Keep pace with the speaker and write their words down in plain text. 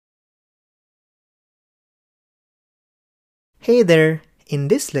Hey there! In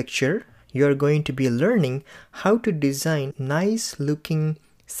this lecture, you're going to be learning how to design nice looking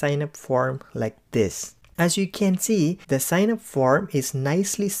sign-up form like this. As you can see, the sign-up form is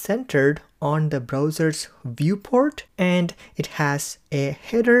nicely centered on the browser's viewport, and it has a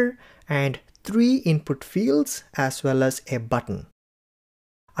header and 3 input fields as well as a button.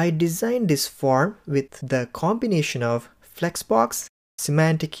 I designed this form with the combination of flexbox,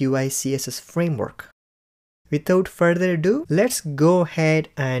 SemanticUI CSS framework. Without further ado, let's go ahead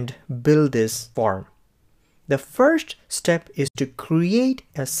and build this form. The first step is to create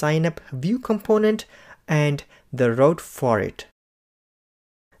a sign-up view component and the route for it.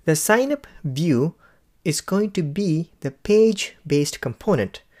 The sign-up view is going to be the page-based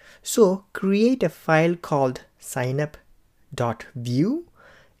component. So create a file called signup.view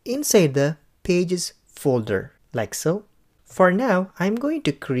inside the pages folder, like so. For now, I'm going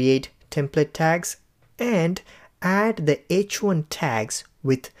to create template tags and add the h1 tags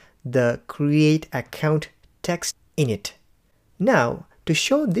with the create account text in it. Now, to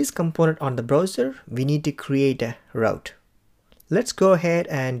show this component on the browser, we need to create a route. Let's go ahead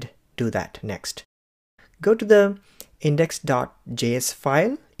and do that next. Go to the index.js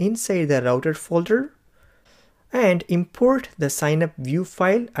file inside the router folder and import the signup view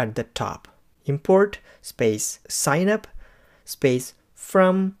file at the top. Import space signup space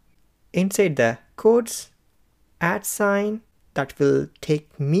from inside the quotes @ sign that will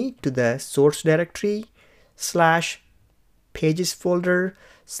take me to the source directory / pages folder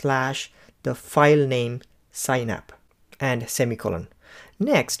 / the file name signup and semicolon.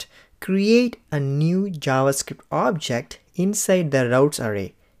 Next, create a new JavaScript object inside the routes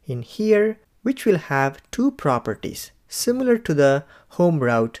array in here, which will have 2 properties similar to the home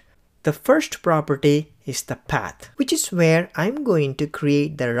route. The first property is the path, which is where I'm going to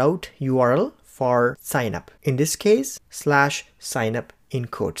create the route URL for signup. In this case, /signup in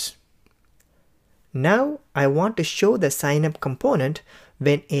quotes. Now I want to show the signup component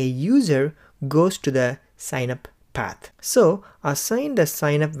when a user goes to the signup path. So assign the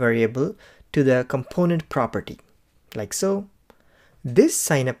signup variable to the component property, like so. This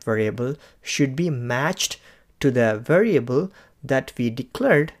signup variable should be matched to the variable that we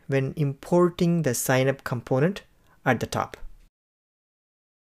declared when importing the signup component at the top.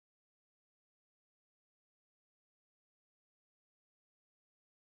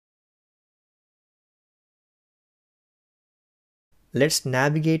 Let's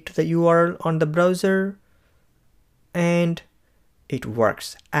navigate to the URL on the browser, and it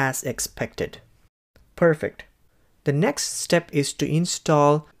works as expected. Perfect. The next step is to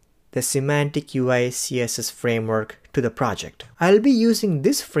install the SemanticUI CSS framework to the project. I'll be using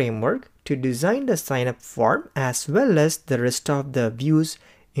this framework to design the signup form as well as the rest of the views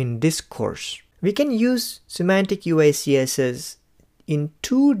in this course. We can use SemanticUI CSS in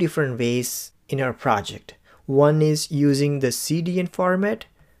 2 different ways in our project. One is using the CDN format,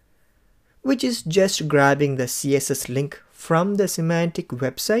 which is just grabbing the CSS link from the Semantic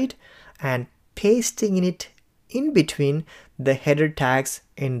website and pasting it in between the header tags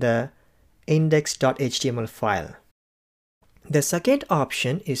in the index.html file. The second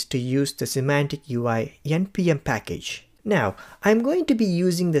option is to use the SemanticUI npm package. Now, I'm going to be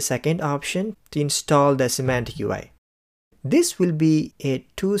using the second option to install the SemanticUI. This will be a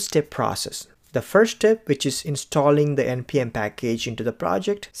 2-step process. The first step, which is installing the npm package into the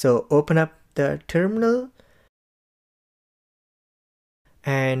project. So open up the terminal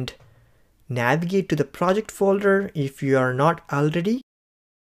and navigate to the project folder if you are not already.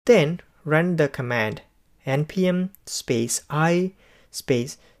 Then run the command npm -i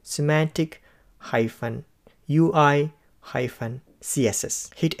semantic-UI-CSS.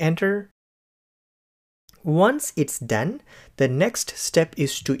 Hit enter. Once it's done, the next step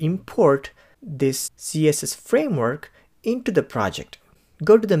is to import this CSS framework into the project.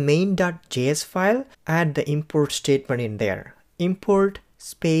 Go to the main.js file, add the import statement in there. Import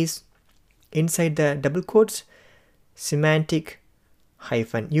space inside the double quotes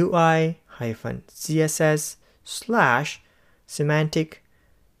semantic-UI-CSS /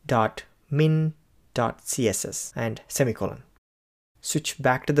 semantic.min.css and semicolon. Switch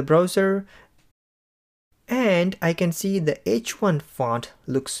back to the browser and I can see the H1 font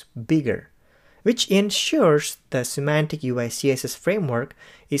looks bigger, which ensures the SemanticUI CSS framework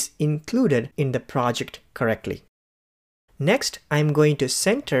is included in the project correctly. Next, I'm going to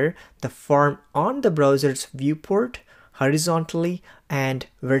center the form on the browser's viewport horizontally and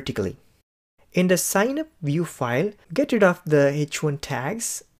vertically. In the signup view file, get rid of the h1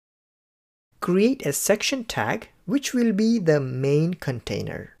 tags, create a section tag which will be the main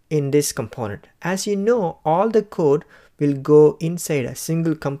container in this component. As you know, all the code will go inside a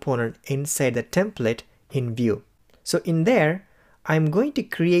single component inside the template in Vue. So in there, I'm going to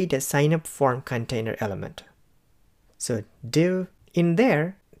create a signup form container element. So div in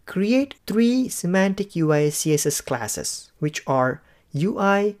there, create 3 SemanticUI CSS classes, which are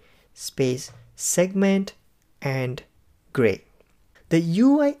UI space segment and gray. The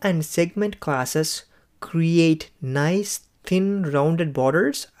UI and segment classes create nice thin rounded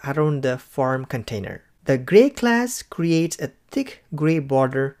borders around the form container. The gray class creates a thick gray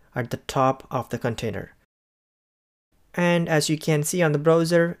border at the top of the container. And as you can see on the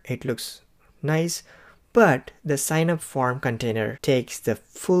browser, it looks nice, but the signup form container takes the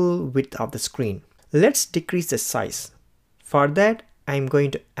full width of the screen. Let's decrease the size. For that, I'm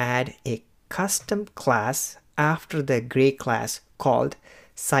going to add a custom class after the gray class called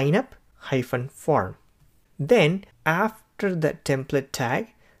signup-form. Then after the template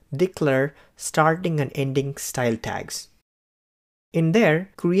tag, declare starting and ending style tags. In there,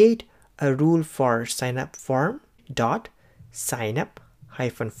 create a rule for signup form dot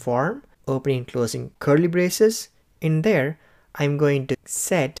signup-form opening and closing curly braces. In there, I'm going to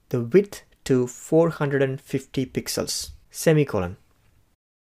set the width to 450 pixels, semicolon.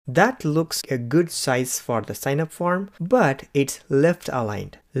 That looks a good size for the signup form, but it's left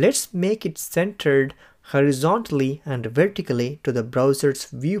aligned. Let's make it centered horizontally and vertically to the browser's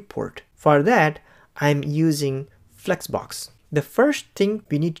viewport. For that, I'm using flexbox. The first thing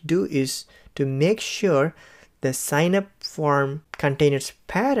we need to do is to make sure the signup form container's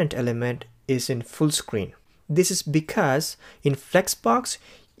parent element is in full screen. This is because in flexbox,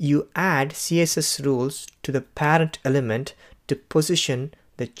 you add CSS rules to the parent element to position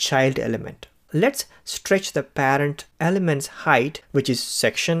the child element. Let's stretch the parent element's height, which is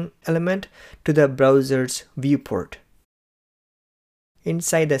section element, to the browser's viewport.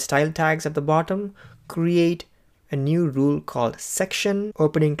 Inside the style tags at the bottom, create a new rule called section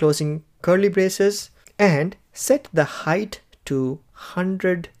opening closing curly braces and set the height to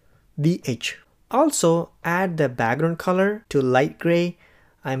 100 VH. Also add the background color to light gray.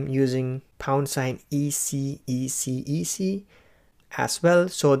 I'm using $EC as well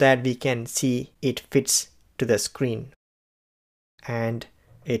so that we can see it fits to the screen. And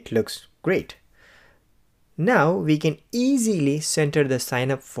it looks great. Now we can easily center the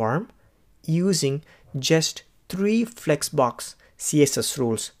signup form using just 3 flexbox CSS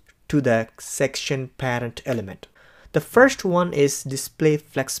rules to the section parent element. The first one is display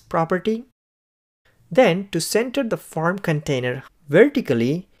flex property. Then to center the form container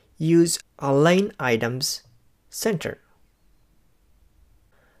vertically, use align items center.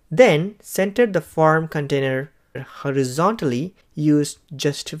 Then center the form container horizontally, use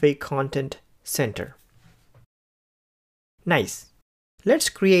justify content center. Nice. Let's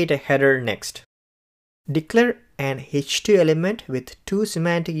create a header next. Declare an h2 element with 2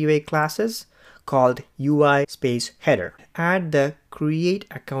 SemanticUI classes called UI space header. Add the create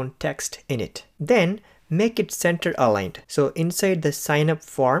account text in it. Then make it center aligned. So inside the signup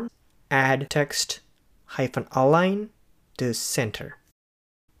form, add text -align to center.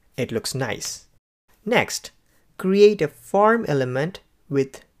 It looks nice. Next, create a form element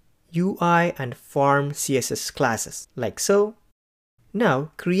with UI and form CSS classes, like so.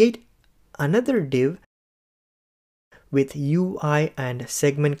 Now create another div with UI and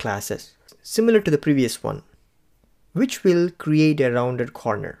segment classes, similar to the previous one, which will create a rounded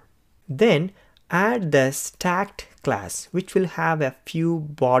corner. Then add the stacked class, which will have a few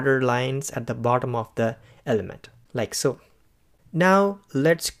border lines at the bottom of the element, like so. Now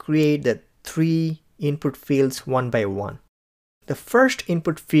let's create the 3 input fields one by one. The first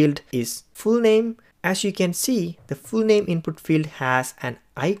input field is full name. As you can see, the full name input field has an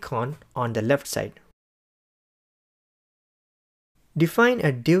icon on the left side. Define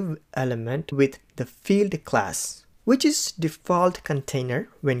a div element with the field class, which is default container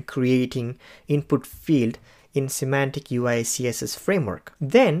when creating input field in SemanticUI CSS framework.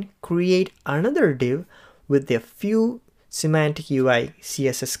 Then create another div with a few SemanticUI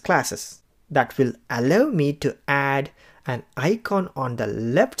CSS classes that will allow me to add an icon on the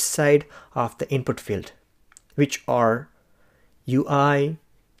left side of the input field, which are UI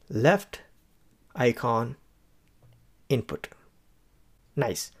left icon input.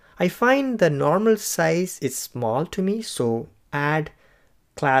 Nice. I find the normal size is small to me, so add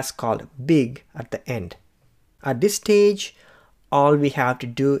class called big at the end. At this stage, all we have to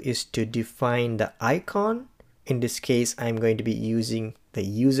do is to define the icon. In this case, I'm going to be using the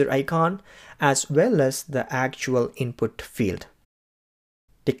user icon as well as the actual input field.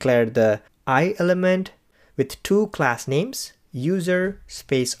 Declare the I element with 2 class names, user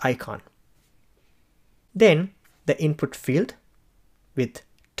space icon. Then the input field with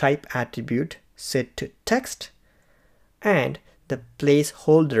type attribute set to text, and the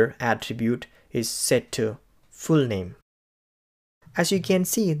placeholder attribute is set to full name. As you can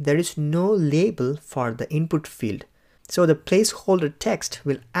see, there is no label for the input field, so the placeholder text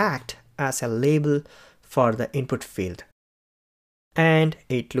will act as a label for the input field. And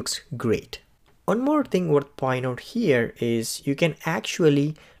it looks great. One more thing worth pointing out here is you can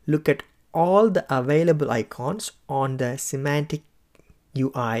actually look at all the available icons on the SemanticUI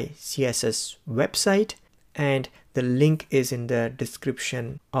CSS website, and the link is in the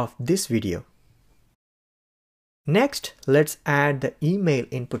description of this video. Next, let's add the email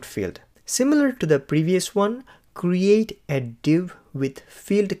input field. Similar to the previous one, create a div with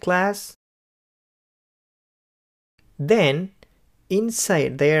field class. Then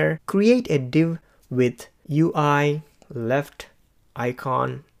inside there, create a div with UI left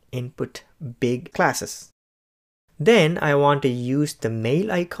icon input big classes. Then I want to use the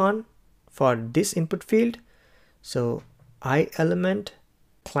mail icon for this input field. So I element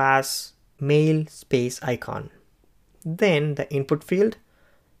class mail space icon. Then the input field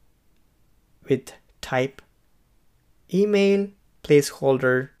with type email,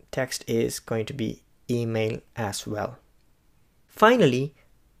 placeholder text is going to be email as well. Finally,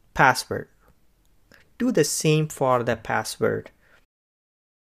 password. Do the same for the password.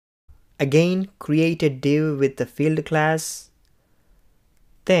 Again, create a div with the field class.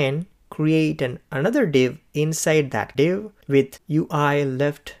 Then create another div inside that div with UI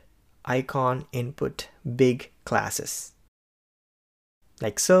left icon input big classes.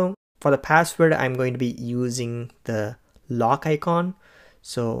 Like so. For the password, I'm going to be using the lock icon.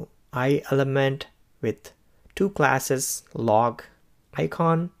 So I element with two classes log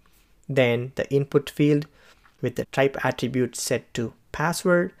icon, then the input field with the type attribute set to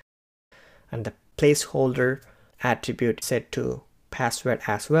password, and the placeholder attribute set to password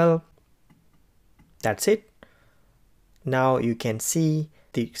as well. That's it. Now you can see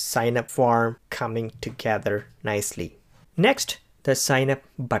the sign up form coming together nicely. Next, the sign up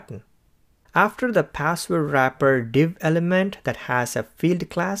button. After the password wrapper div element that has a field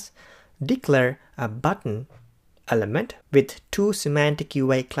class, declare a button element with two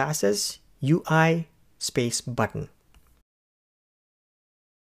SemanticUI classes, UI space button.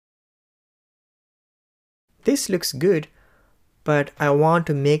 This looks good, but I want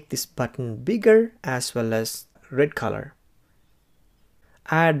to make this button bigger as well as red color.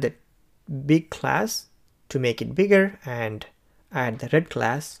 Add the big class to make it bigger and add the red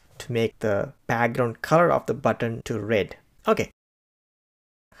class to make the background color of the button to red. Okay.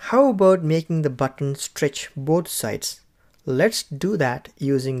 How about making the button stretch both sides? Let's do that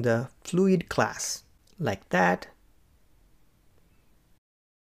using the fluid class. Like that.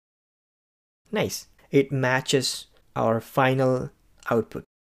 Nice. It matches our final output.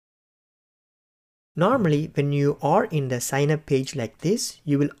 Normally, when you are in the sign up page like this,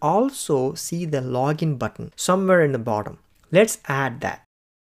 you will also see the login button somewhere in the bottom. Let's add that.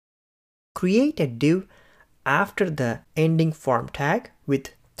 Create a div after the ending form tag with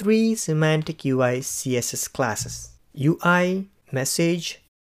three SemanticUI CSS classes, UI, message,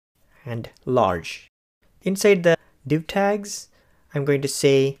 and large. Inside the div tags, I'm going to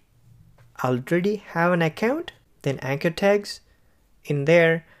say already have an account, then anchor tags. In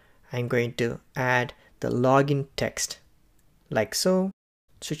there, I'm going to add the login text like so.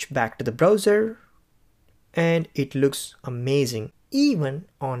 Switch back to the browser, and it looks amazing even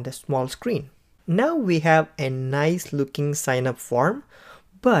on the small screen. Now we have a nice looking sign up form,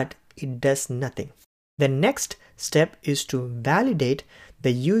 but it does nothing. The next step is to validate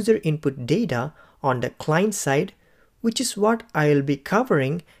the user input data on the client side, which is what I'll be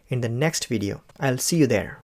covering in the next video. I'll see you there.